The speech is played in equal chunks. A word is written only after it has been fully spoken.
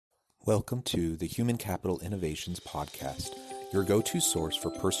Welcome to the Human Capital Innovations Podcast, your go-to source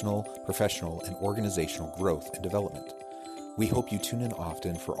for personal, professional, and organizational growth and development. We hope you tune in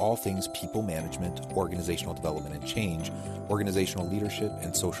often for all things people management, organizational development and change, organizational leadership,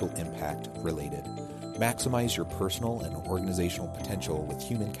 and social impact related. Maximize your personal and organizational potential with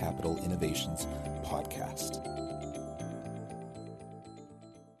Human Capital Innovations Podcast.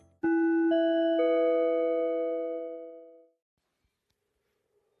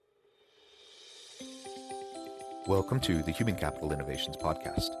 Welcome to the Human Capital Innovations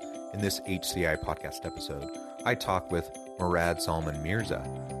Podcast. In this HCI podcast episode, I talk with Murad Salman Mirza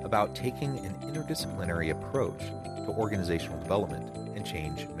about taking an interdisciplinary approach to organizational development and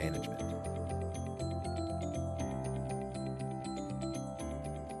change management.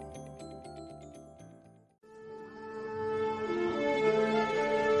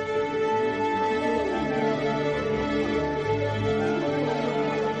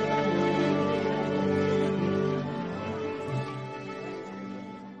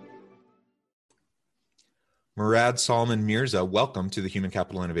 Murad Salman Mirza, welcome to the Human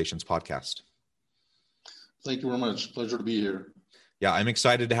Capital Innovations Podcast. Thank you very much. Pleasure to be here. Yeah, I'm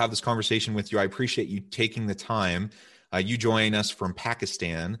excited to have this conversation with you. I appreciate you taking the time. You join us from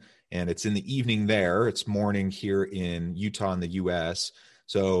Pakistan, and it's in the evening there. It's morning here in Utah in the U.S.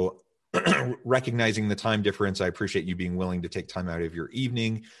 So recognizing the time difference, I appreciate you being willing to take time out of your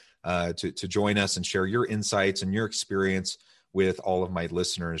evening to join us and share your insights and your experience with all of my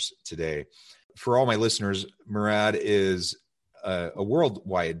listeners today. For all my listeners, Murad is a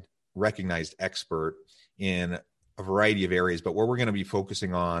worldwide recognized expert in a variety of areas, but what we're going to be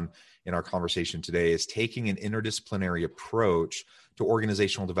focusing on in our conversation today is taking an interdisciplinary approach to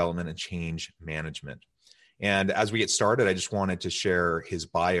organizational development and change management. And as we get started, I just wanted to share his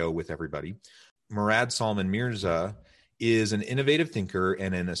bio with everybody. Murad Salman Mirza is an innovative thinker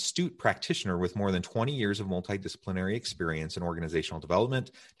and an astute practitioner with more than 20 years of multidisciplinary experience in organizational development,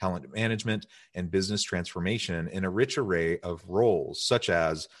 talent management, and business transformation in a rich array of roles, such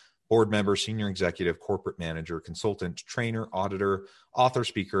as board member, senior executive, corporate manager, consultant, trainer, auditor, author,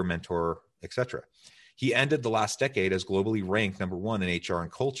 speaker, mentor, etc. He ended the last decade as globally ranked number 1 in HR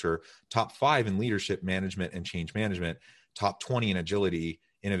and culture, top 5 in leadership management and change management, top 20 in agility,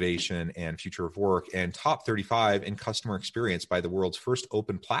 innovation, and future of work, and top 35 in customer experience by the world's first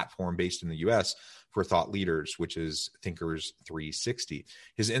open platform based in the US for thought leaders, which is Thinkers 360.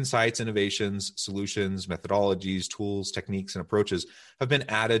 His insights, innovations, solutions, methodologies, tools, techniques, and approaches have been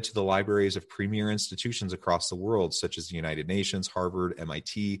added to the libraries of premier institutions across the world, such as the United Nations, Harvard,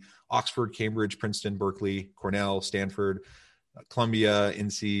 MIT, Oxford, Cambridge, Princeton, Berkeley, Cornell, Stanford, Columbia,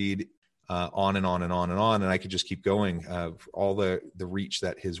 INSEAD, on and on and on and on. And I could just keep going for all the reach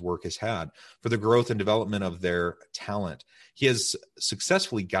that his work has had for the growth and development of their talent. He has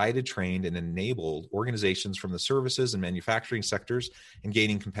successfully guided, trained, and enabled organizations from the services and manufacturing sectors in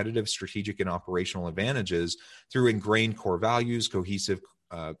gaining competitive, strategic, and operational advantages through ingrained core values, cohesive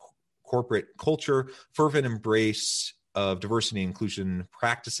corporate culture, fervent embrace of diversity and inclusion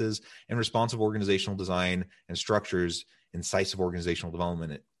practices, and responsive organizational design and structures, incisive organizational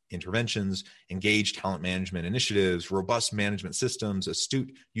development interventions, engaged talent management initiatives, robust management systems, astute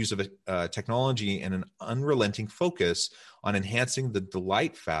use of technology, and an unrelenting focus on enhancing the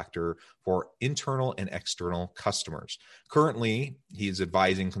delight factor for internal and external customers. Currently, he is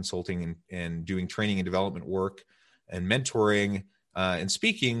advising, consulting, and doing training and development work and mentoring and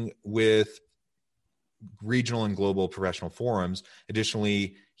speaking with regional and global professional forums.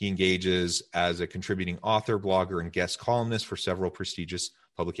 Additionally, he engages as a contributing author, blogger, and guest columnist for several prestigious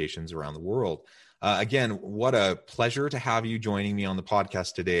publications around the world. Again, what a pleasure to have you joining me on the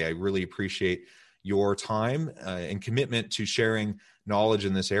podcast today. I really appreciate your time and commitment to sharing knowledge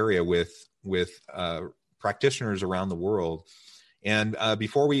in this area with practitioners around the world. And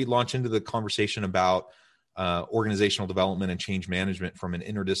before we launch into the conversation about organizational development and change management from an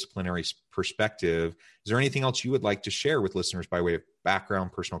interdisciplinary perspective, is there anything else you would like to share with listeners by way of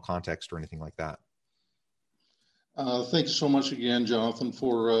background, personal context, or anything like that? Thank you so much again, Jonathan,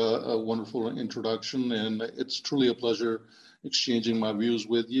 for a wonderful introduction. And it's truly a pleasure exchanging my views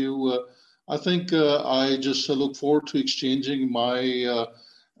with you. I think I just look forward to exchanging my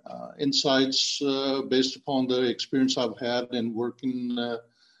insights based upon the experience I've had in working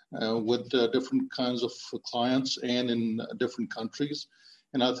with different kinds of clients and in different countries.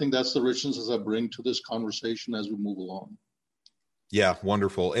 And I think that's the richness as I bring to this conversation as we move along. Yeah,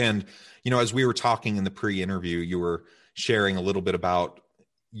 wonderful. And, as we were talking in the pre-interview, you were sharing a little bit about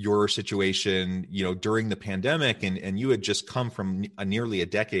your situation, during the pandemic, and you had just come from nearly a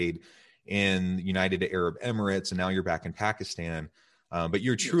decade in the United Arab Emirates, and now you're back in Pakistan. But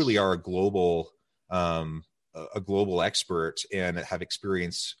you truly are a global expert and have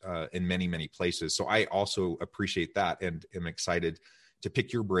experience in many, many places. So I also appreciate that and am excited to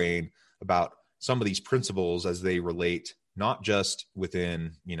pick your brain about some of these principles as they relate, not just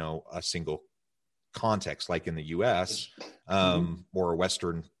within, a single context, like in the US, or a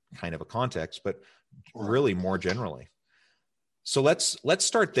Western kind of a context, but really more generally. So let's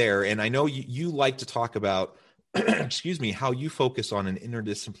start there. And I know you like to talk about, excuse me, how you focus on an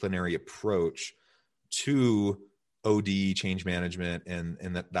interdisciplinary approach to OD, change management, and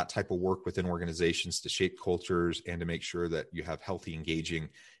that type of work within organizations to shape cultures and to make sure that you have healthy, engaging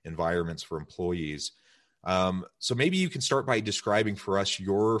environments for employees. So maybe you can start by describing for us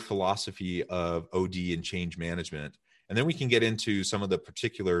your philosophy of OD and change management, and then we can get into some of the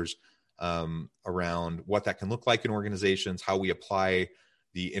particulars around what that can look like in organizations, how we apply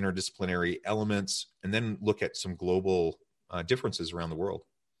the interdisciplinary elements, and then look at some global differences around the world.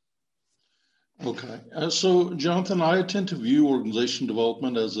 Okay. So, Jonathan, I tend to view organization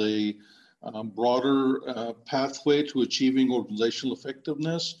development as a broader pathway to achieving organizational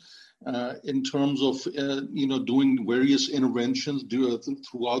effectiveness in terms of, doing various interventions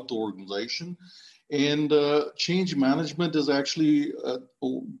throughout the organization. And change management is actually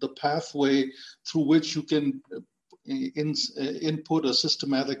the pathway through which you can input a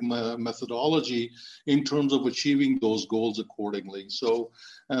systematic methodology in terms of achieving those goals accordingly. So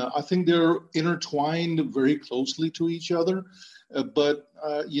I think they're intertwined very closely to each other, but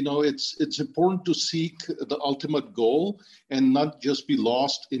it's important to seek the ultimate goal and not just be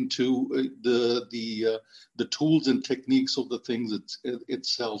lost into the tools and techniques of the things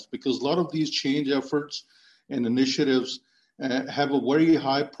itself, because a lot of these change efforts and initiatives have a very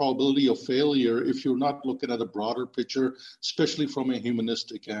high probability of failure if you're not looking at a broader picture, especially from a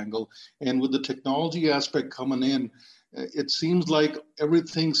humanistic angle. And with the technology aspect coming in, it seems like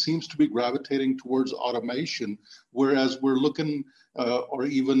everything seems to be gravitating towards automation, whereas we're looking or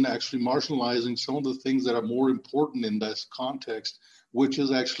even actually marginalizing some of the things that are more important in this context, which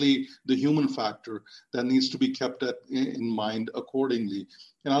is actually the human factor that needs to be kept in mind accordingly.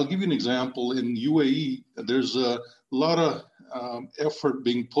 And I'll give you an example. In UAE, there's a lot of effort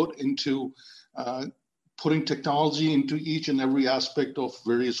being put into putting technology into each and every aspect of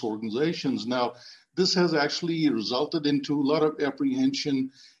various organizations. Now, this has actually resulted into a lot of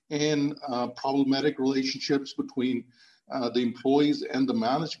apprehension and problematic relationships between the employees and the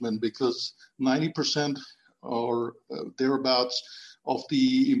management, because 90% or thereabouts of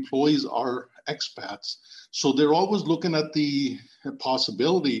the employees are expats. So they're always looking at the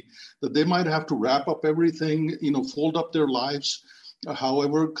possibility that they might have to wrap up everything, fold up their lives,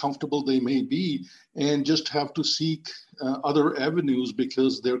 however comfortable they may be, and just have to seek other avenues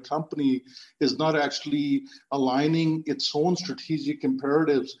because their company is not actually aligning its own strategic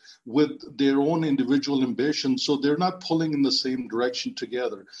imperatives with their own individual ambitions. So they're not pulling in the same direction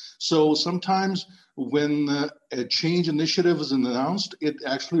together. So sometimes when a change initiative is announced, it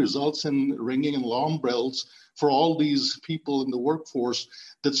actually results in ringing alarm bells for all these people in the workforce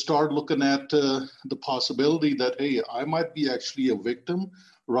that start looking at the possibility that, hey, I might be actually a victim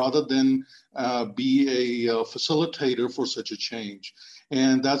rather than be a facilitator for such a change.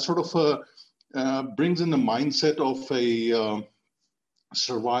 And that sort of brings in the mindset of a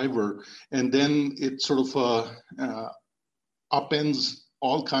survivor, and then it sort of upends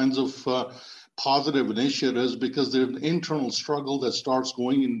all kinds of positive initiatives, because there's an internal struggle that starts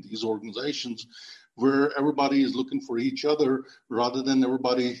going in these organizations where everybody is looking for each other rather than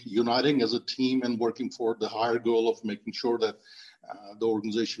everybody uniting as a team and working for the higher goal of making sure that the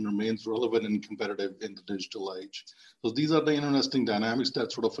organization remains relevant and competitive in the digital age. So these are the interesting dynamics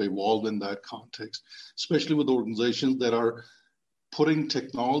that sort of evolve in that context, especially with organizations that are putting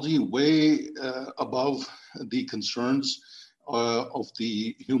technology way above the concerns of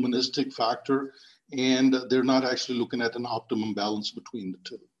the humanistic factor, and they're not actually looking at an optimum balance between the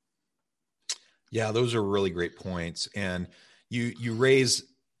two. Yeah, those are really great points. And you raise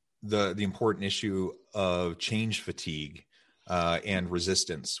the important issue of change fatigue and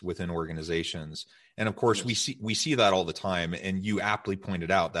resistance within organizations. And of course, yes, we see that all the time. And you aptly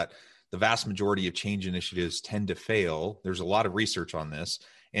pointed out that the vast majority of change initiatives tend to fail. There's a lot of research on this,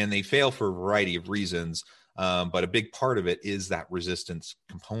 and they fail for a variety of reasons. But a big part of it is that resistance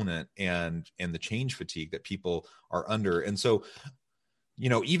component and the change fatigue that people are under. And so,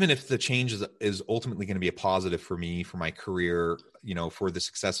 even if the change is ultimately going to be a positive for me, for my career, for the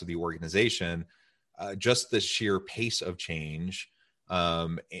success of the organization, just the sheer pace of change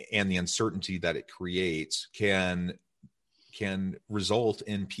and the uncertainty that it creates can result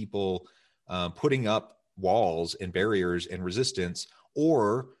in people putting up walls and barriers and resistance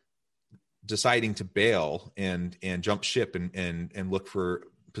or deciding to bail and jump ship and look for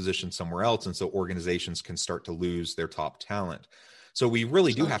positions somewhere else. And so organizations can start to lose their top talent. So we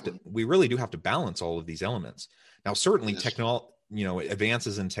really do have to balance all of these elements. Now, certainly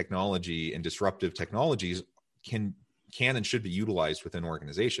advances in technology and disruptive technologies can and should be utilized within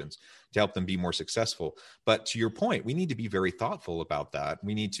organizations to help them be more successful. But to your point, we need to be very thoughtful about that.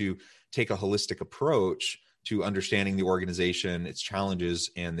 We need to take a holistic approach to understanding the organization, its challenges,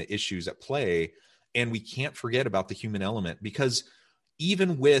 and the issues at play. And we can't forget about the human element, because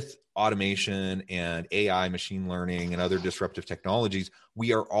even with automation and AI, machine learning, and other disruptive technologies,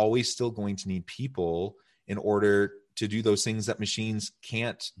 we are always still going to need people in order to do those things that machines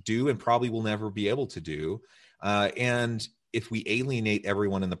can't do and probably will never be able to do. And if we alienate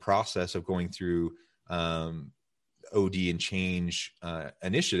everyone in the process of going through OD and change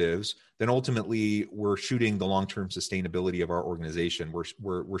initiatives, then ultimately we're shooting the long-term sustainability of our organization.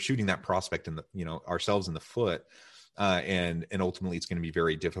 We're shooting that prospect in the, ourselves in the foot, and ultimately it's going to be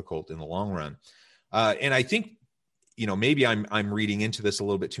very difficult in the long run. And I think, maybe I'm reading into this a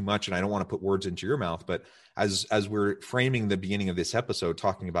little bit too much, and I don't want to put words into your mouth, but as we're framing the beginning of this episode,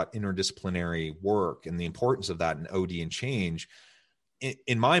 talking about interdisciplinary work and the importance of that in OD and change,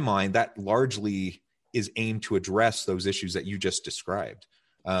 in my mind, that largely is aimed to address those issues that you just described.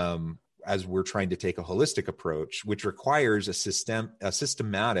 As we're trying to take a holistic approach, which requires a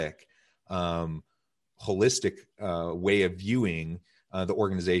systematic, holistic way of viewing the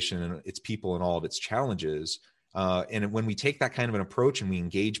organization and its people and all of its challenges. And when we take that kind of an approach and we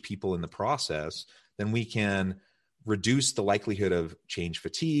engage people in the process, then we can reduce the likelihood of change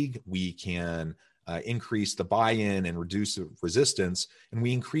fatigue. We can increase the buy-in and reduce the resistance, and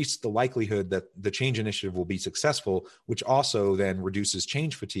we increase the likelihood that the change initiative will be successful, which also then reduces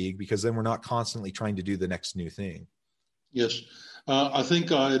change fatigue, because then we're not constantly trying to do the next new thing. Yes, I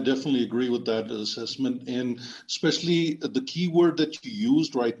think I definitely agree with that assessment. And especially the key word that you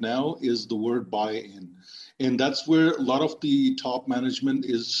used right now is the word buy-in. And that's where a lot of the top management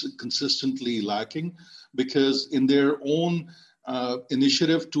is consistently lacking, because in their own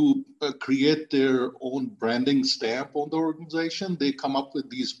initiative to create their own branding stamp on the organization, they come up with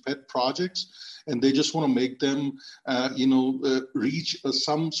these pet projects, and they just want to make them, reach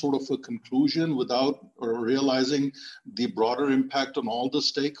some sort of a conclusion without realizing the broader impact on all the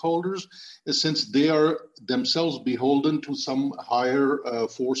stakeholders, since they are themselves beholden to some higher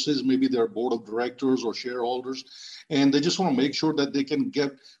forces, maybe their board of directors or shareholders, and they just want to make sure that they can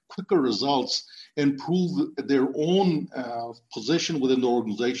get quicker results and prove their own position within the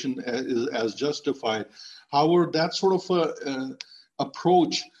organization as justified. However, that sort of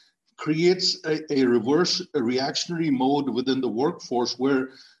approach creates a reverse reactionary mode within the workforce,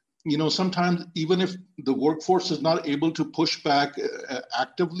 where sometimes even if the workforce is not able to push back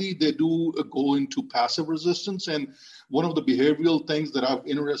actively, they do go into passive resistance. And one of the behavioral things that I've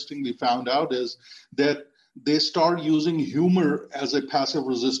interestingly found out is that they start using humor as a passive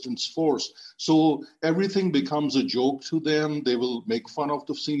resistance force. So everything becomes a joke to them. They will make fun of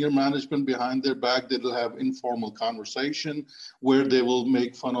the senior management behind their back. They will have informal conversation where they will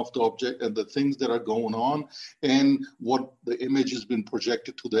make fun of the things that are going on, and what the image has been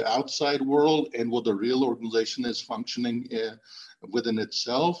projected to the outside world, and what the real organization is functioning within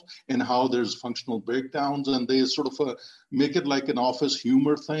itself, and how there's functional breakdowns. And they sort of make it like an office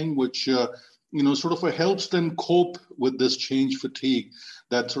humor thing, which sort of helps them cope with this change fatigue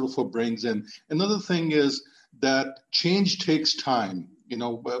that sort of brings in. Another thing is that change takes time.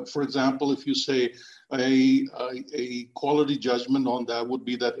 For example, if you say a quality judgment on that would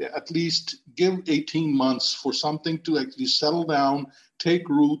be that at least give 18 months for something to actually settle down, take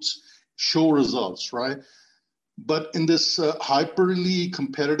roots, show results, right? But in this hyperly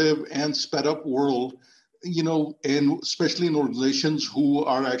competitive and sped up world, and especially in organizations who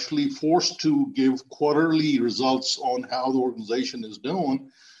are actually forced to give quarterly results on how the organization is doing,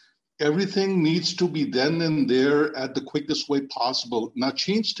 everything needs to be then and there at the quickest way possible. Now,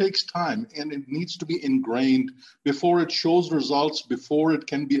 change takes time, and it needs to be ingrained before it shows results, before it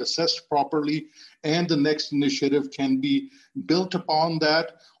can be assessed properly, and the next initiative can be built upon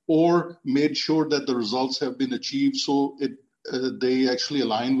that or made sure that the results have been achieved, so they actually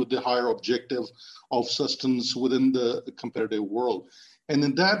align with the higher objective of sustenance within the competitive world. And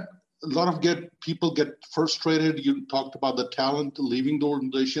in that, a lot of people get frustrated. You talked about the talent leaving the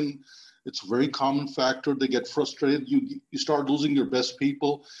organization. It's a very common factor. They get frustrated. You start losing your best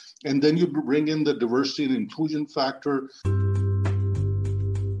people. And then you bring in the diversity and inclusion factor.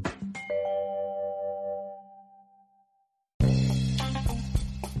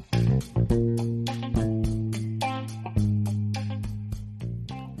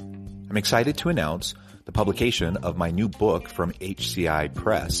 I'm excited to announce the publication of my new book from HCI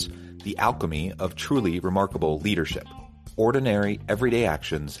Press, The Alchemy of Truly Remarkable Leadership: Ordinary, Everyday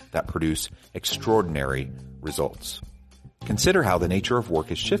Actions that Produce Extraordinary Results. Consider how the nature of work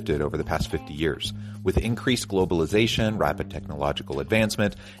has shifted over the past 50 years. With increased globalization, rapid technological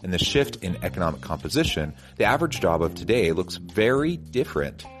advancement, and the shift in economic composition, the average job of today looks very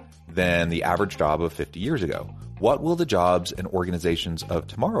different than the average job of 50 years ago. What will the jobs and organizations of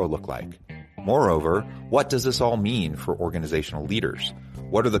tomorrow look like? Moreover, what does this all mean for organizational leaders?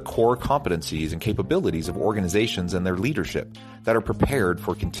 What are the core competencies and capabilities of organizations and their leadership that are prepared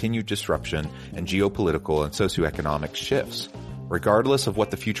for continued disruption and geopolitical and socioeconomic shifts? Regardless of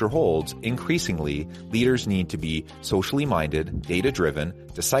what the future holds, increasingly, leaders need to be socially minded, data-driven,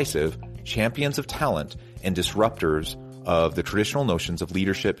 decisive, champions of talent, and disruptors of the traditional notions of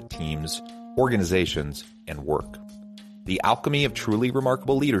leadership, teams, organizations, and work. The Alchemy of Truly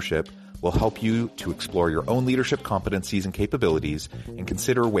Remarkable Leadership will help you to explore your own leadership competencies and capabilities and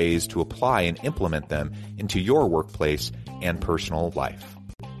consider ways to apply and implement them into your workplace and personal life.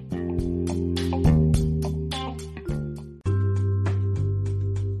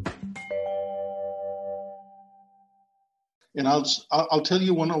 And I'll tell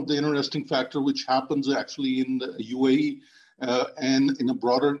you one of the interesting factors which happens actually in the UAE and in a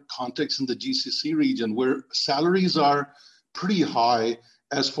broader context in the GCC region, where salaries are pretty high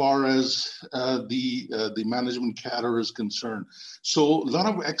as far as the management cadre is concerned. So a lot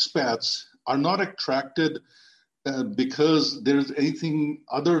of expats are not attracted because there's anything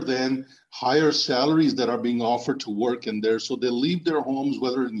other than higher salaries that are being offered to work in there. So they leave their homes,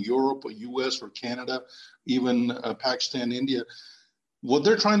 whether in Europe or US or Canada, even Pakistan, India. What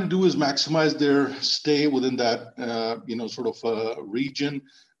they're trying to do is maximize their stay within that, region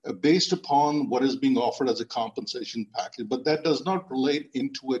based upon what is being offered as a compensation package. But that does not relate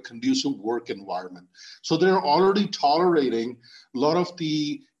into a conducive work environment. So they're already tolerating a lot of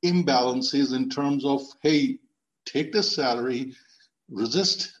the imbalances in terms of, hey, take this salary,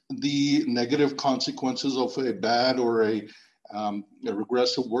 resist the negative consequences of a bad or a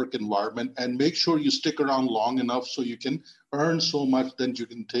regressive work environment, and make sure you stick around long enough so you can earn so much that you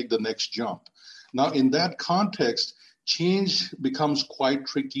can take the next jump. Now, in that context, change becomes quite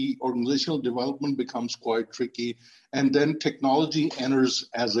tricky, organizational development becomes quite tricky, and then technology enters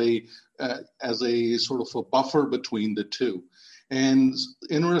as a sort of a buffer between the two. And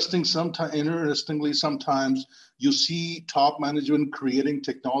interestingly, sometimes you see top management creating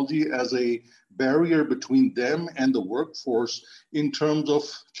technology as a barrier between them and the workforce in terms of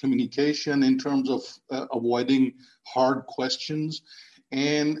communication, in terms of avoiding hard questions,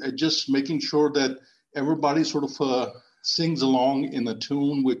 and just making sure that everybody sort of sings along in a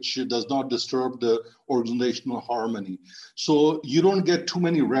tune which does not disturb the organizational harmony. So you don't get too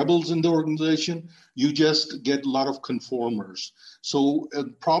many rebels in the organization, you just get a lot of conformers. So a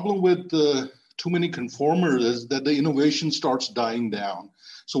problem with too many conformers is that the innovation starts dying down.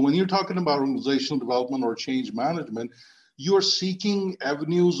 So when you're talking about organizational development or change management, you're seeking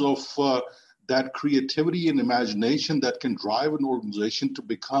avenues of that creativity and imagination that can drive an organization to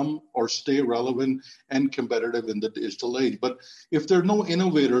become or stay relevant and competitive in the digital age. But if there are no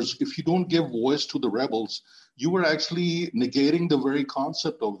innovators, if you don't give voice to the rebels, you are actually negating the very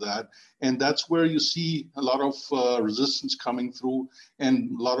concept of that. And that's where you see a lot of resistance coming through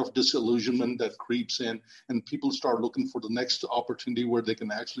and a lot of disillusionment that creeps in. And people start looking for the next opportunity where they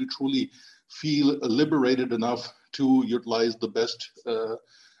can actually truly feel liberated enough to utilize the best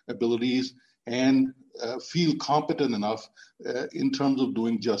abilities and feel competent enough in terms of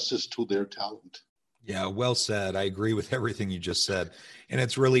doing justice to their talent. Yeah, well said. I agree with everything you just said. And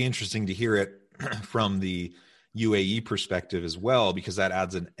it's really interesting to hear it from the UAE perspective as well, because that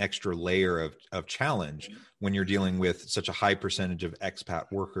adds an extra layer of challenge when you're dealing with such a high percentage of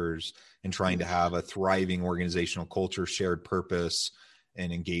expat workers and trying to have a thriving organizational culture, shared purpose,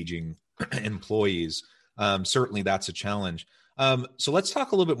 and engaging employees. Certainly that's a challenge. So let's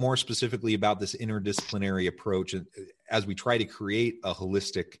talk a little bit more specifically about this interdisciplinary approach as we try to create a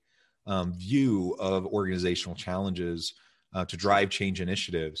holistic view of organizational challenges to drive change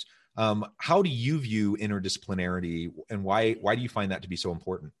initiatives. How do you view interdisciplinarity, and why do you find that to be so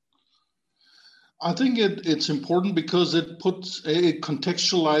important? I think it's important because it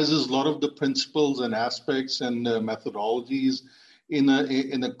contextualizes a lot of the principles and aspects and methodologies in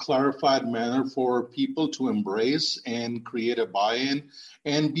a clarified manner for people to embrace and create a buy-in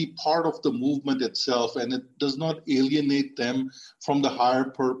and be part of the movement itself. And it does not alienate them from the higher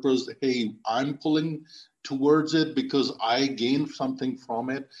purpose. Hey, I'm pulling towards it because I gain something from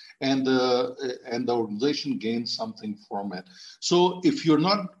it, and the organization gains something from it. So if you're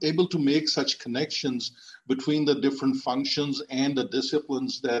not able to make such connections between the different functions and the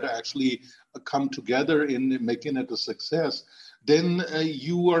disciplines that actually come together in making it a success, then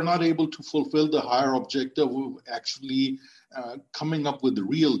you are not able to fulfill the higher objective of actually coming up with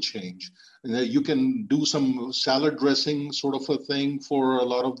real change. You can do some salad dressing sort of a thing for a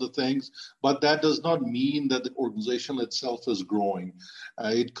lot of the things, but that does not mean that the organization itself is growing.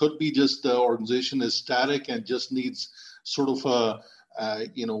 It could be just the organization is static and just needs sort of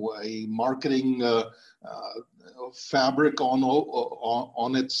a marketing fabric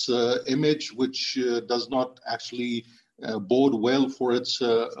on its image, which does not actually bode well for its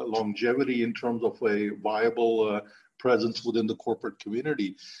longevity in terms of a viable presence within the corporate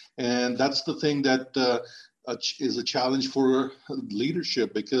community. And that's the thing that is a challenge for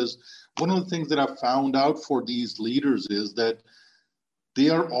leadership, because one of the things that I've found out for these leaders is that they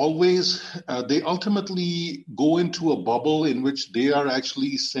are always, they ultimately go into a bubble in which they are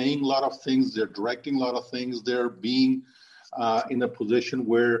actually saying a lot of things, they're directing a lot of things, they're being in a position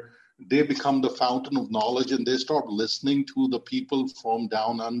where they become the fountain of knowledge, and they start listening to the people from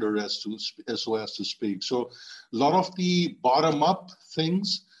down under, so as to speak. So a lot of the bottom up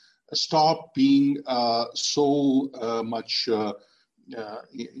things stop being so much,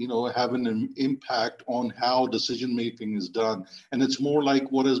 having an impact on how decision making is done. And it's more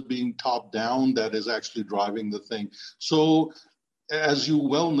like what is being top down that is actually driving the thing. So as you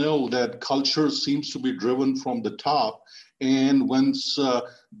well know, that culture seems to be driven from the top. And once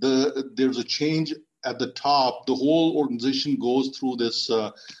there's a change at the top, the whole organization goes through this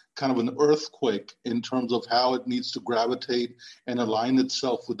kind of an earthquake in terms of how it needs to gravitate and align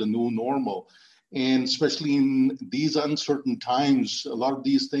itself with the new normal. And especially in these uncertain times, a lot of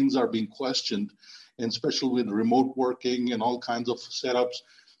these things are being questioned, and especially with remote working and all kinds of setups.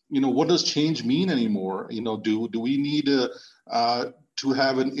 What does change mean anymore? Do we need to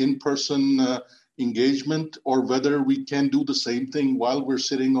have an in-person engagement, or whether we can do the same thing while we're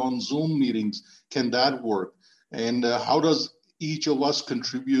sitting on Zoom meetings? Can that work? And how does each of us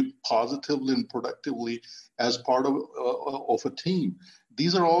contribute positively and productively as part of a team?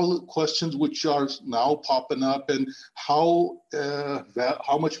 These are all questions which are now popping up, and how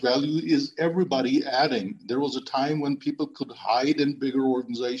much value is everybody adding? There was a time when people could hide in bigger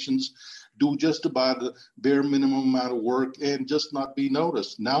organizations, do just about the bare minimum amount of work and just not be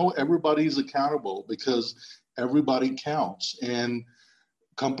noticed. Now everybody's accountable because everybody counts, and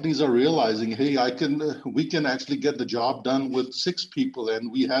companies are realizing, hey, we can actually get the job done with 6 people,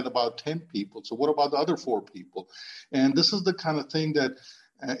 and we had about 10 people. So what about the other 4 people? And this is the kind of thing that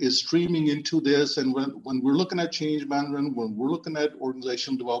is streaming into this. And when we're looking at change management, when we're looking at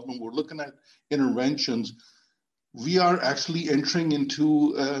organizational development, we're looking at interventions, we are actually entering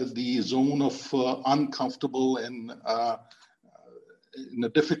into the zone of uncomfortable and in a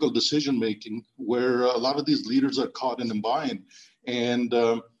difficult decision making, where a lot of these leaders are caught in a bind. And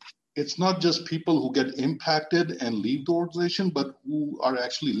it's not just people who get impacted and leave the organization, but who are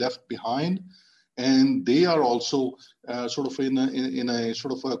actually left behind. And they are also sort of in a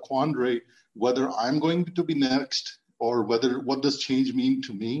sort of a quandary, whether I'm going to be next, or what does change mean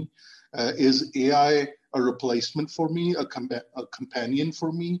to me? Is AI a replacement for me, a companion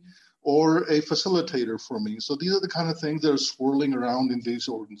for me, or a facilitator for me? So these are the kind of things that are swirling around in these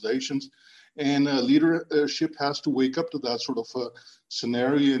organizations. And leadership has to wake up to that sort of a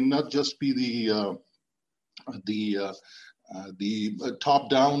scenario, and not just be the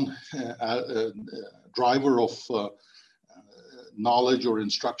top-down driver of knowledge or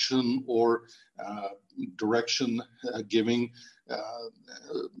instruction or direction giving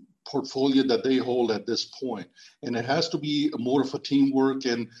portfolio that they hold at this point. And it has to be more of a teamwork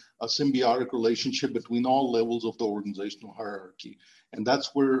and a symbiotic relationship between all levels of the organizational hierarchy. And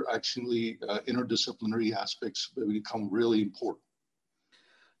that's where actually interdisciplinary aspects become really important.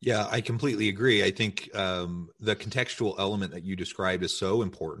 Yeah, I completely agree. I think the contextual element that you described is so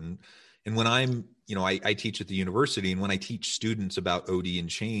important. And when I teach at the university, and when I teach students about OD and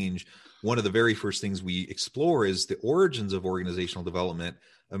change, one of the very first things we explore is the origins of organizational development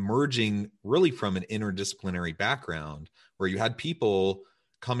emerging really from an interdisciplinary background, where you had people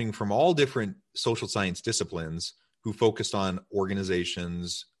coming from all different social science disciplines who focused on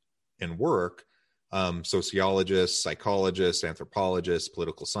organizations and work. Sociologists, psychologists, anthropologists,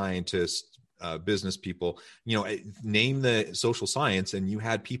 political scientists, business people, name the social science, and you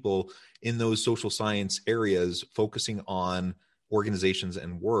had people in those social science areas focusing on organizations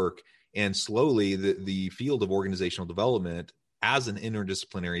and work. And slowly the field of organizational development as an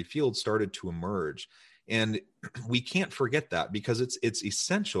interdisciplinary field started to emerge. And we can't forget that, because it's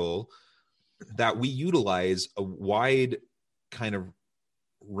essential that we utilize a wide kind of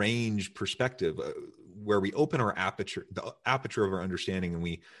range perspective, where we open our aperture, the aperture of our understanding,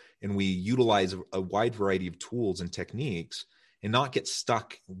 and we utilize a wide variety of tools and techniques, and not get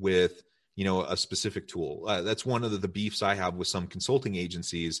stuck with, a specific tool. That's one of the beefs I have with some consulting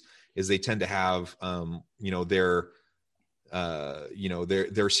agencies, is they tend to have, their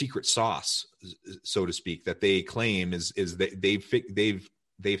secret sauce, so to speak, that they claim is that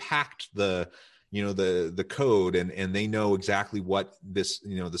they've hacked the code, and they know exactly what this,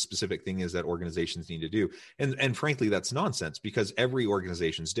 the specific thing is that organizations need to do. And frankly, that's nonsense, because every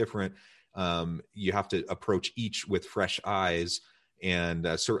organization is different. You have to approach each with fresh eyes, and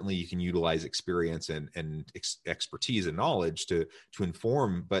certainly you can utilize experience and expertise and knowledge to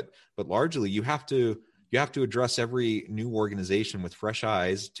inform, but largely you have to address every new organization with fresh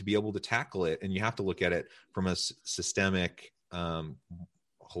eyes to be able to tackle it. And you have to look at it from a systemic,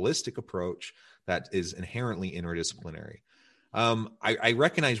 holistic approach that is inherently interdisciplinary. I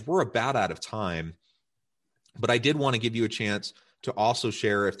recognize we're about out of time, but I did want to give you a chance to also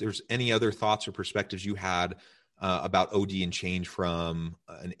share if there's any other thoughts or perspectives you had about OD and change from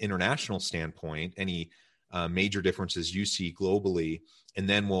an international standpoint, any major differences you see globally, and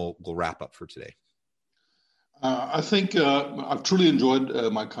then we'll wrap up for today. I think I've truly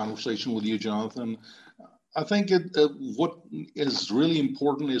enjoyed my conversation with you, Jonathan. I think what is really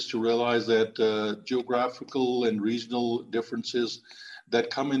important is to realize that geographical and regional differences that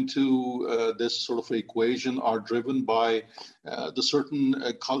come into this sort of equation are driven by the certain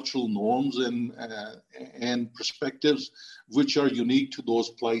cultural norms and perspectives which are unique to those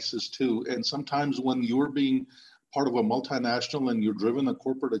places too. And sometimes when you're being part of a multinational and you're driven a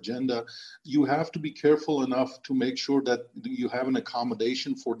corporate agenda, you have to be careful enough to make sure that you have an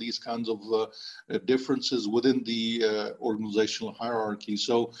accommodation for these kinds of differences within the organizational hierarchy.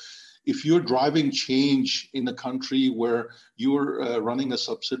 So if you're driving change in a country where you're running a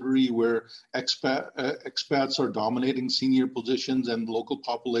subsidiary where expats are dominating senior positions and the local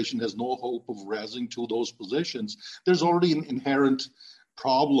population has no hope of rising to those positions, there's already an inherent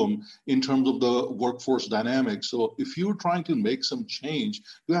problem in terms of the workforce dynamics. So if you're trying to make some change,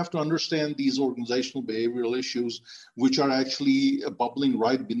 you have to understand these organizational behavioral issues, which are actually bubbling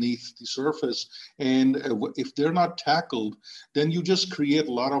right beneath the surface. And if they're not tackled, then you just create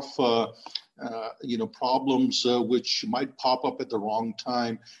a lot of problems which might pop up at the wrong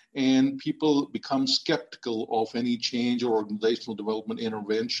time, and people become skeptical of any change or organizational development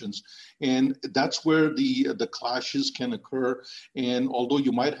interventions. And that's where the clashes can occur. And although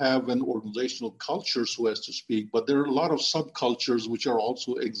you might have an organizational culture, so as to speak, but there are a lot of subcultures which are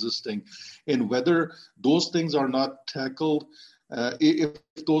also existing. And whether those things are not tackled, if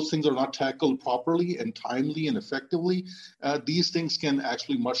those things are not tackled properly and timely and effectively, these things can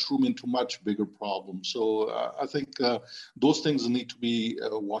actually mushroom into much bigger problems. So I think those things need to be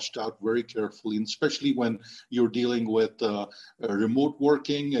watched out very carefully, and especially when you're dealing with remote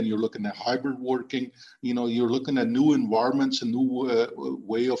working and you're looking at hybrid working. You're looking at new environments, a new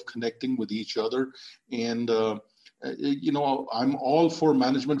way of connecting with each other. And I'm all for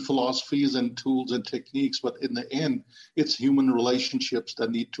management philosophies and tools and techniques, but in the end, it's human relationships that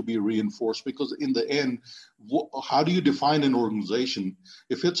need to be reinforced, because in the end, how do you define an organization?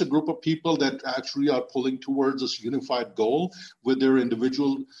 If it's a group of people that actually are pulling towards this unified goal with their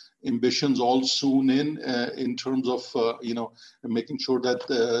individual ambitions all sewn in terms of, making sure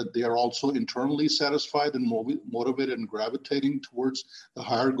that they are also internally satisfied and motivated and gravitating towards the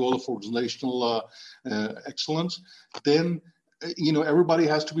higher goal of organizational excellence, then everybody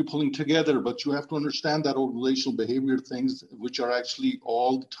has to be pulling together. But you have to understand that organizational behavior things, which are actually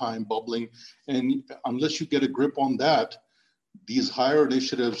all the time bubbling. And unless you get a grip on that, these higher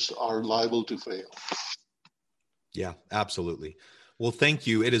initiatives are liable to fail. Yeah, absolutely. Well, thank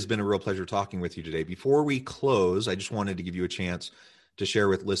you. It has been a real pleasure talking with you today. Before we close, I just wanted to give you a chance to share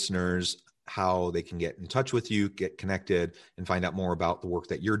with listeners how they can get in touch with you, get connected, and find out more about the work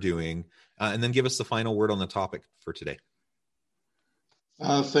that you're doing, and then give us the final word on the topic for today.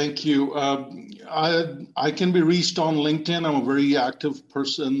 Thank you. I can be reached on LinkedIn. I'm a very active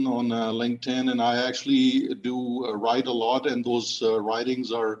person on LinkedIn, and I actually do write a lot, and those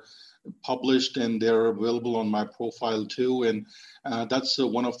writings are published and they're available on my profile too. And that's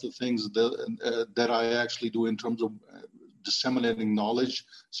one of the things that I actually do in terms of disseminating knowledge,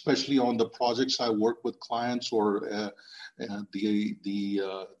 especially on the projects I work with clients or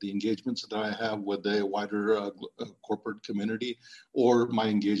the engagements that I have with the wider corporate community, or my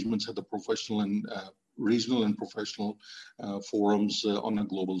engagements at the professional and regional and professional forums on a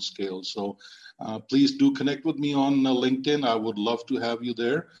global scale. So please do connect with me on LinkedIn. I would love to have you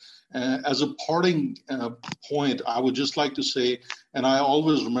there. As a parting point, I would just like to say, and I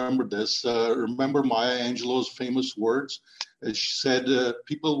always remember this, remember Maya Angelou's famous words. She said,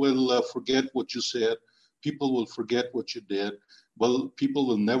 people will forget what you said, people will forget what you did, well, people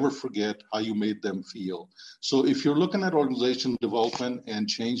will never forget how you made them feel. So if you're looking at organization development and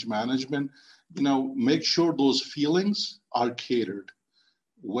change management, make sure those feelings are catered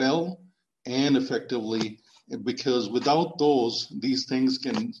well and effectively, because without those, these things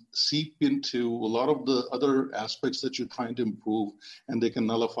can seep into a lot of the other aspects that you're trying to improve, and they can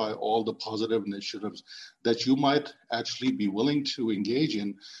nullify all the positive initiatives that you might actually be willing to engage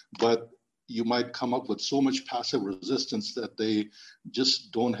in, but you might come up with so much passive resistance that they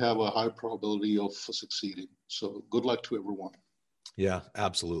just don't have a high probability of succeeding. So good luck to everyone. Yeah,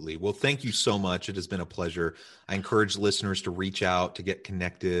 absolutely. Well, thank you so much. It has been a pleasure. I encourage listeners to reach out, to get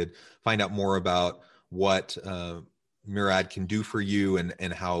connected, find out more about what Murad can do for you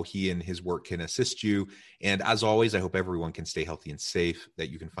and how he and his work can assist you. And as always, I hope everyone can stay healthy and safe, that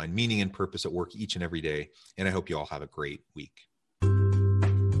you can find meaning and purpose at work each and every day. And I hope you all have a great week.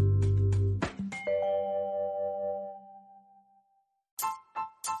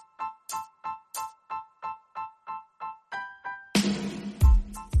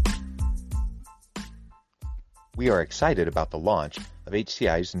 We are excited about the launch of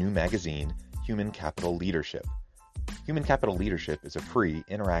HCI's new magazine, Human Capital Leadership. Human Capital Leadership is a free,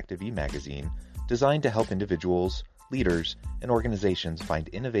 interactive e-magazine designed to help individuals, leaders, and organizations find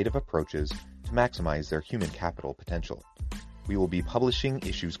innovative approaches to maximize their human capital potential. We will be publishing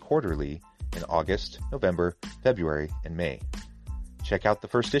issues quarterly in August, November, February, and May. Check out the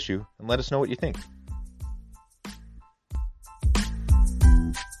first issue and let us know what you think.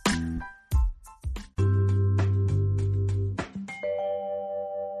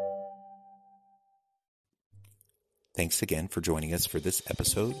 Thanks again for joining us for this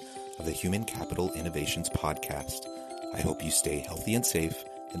episode of the Human Capital Innovations Podcast. I hope you stay healthy and safe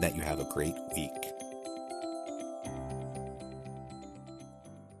and that you have a great week.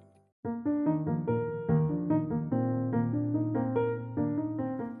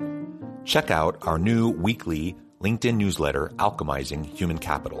 Check out our new weekly LinkedIn newsletter, Alchemizing Human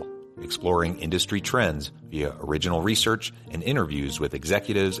Capital, exploring industry trends via original research and interviews with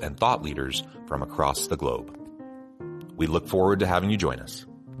executives and thought leaders from across the globe. We look forward to having you join us.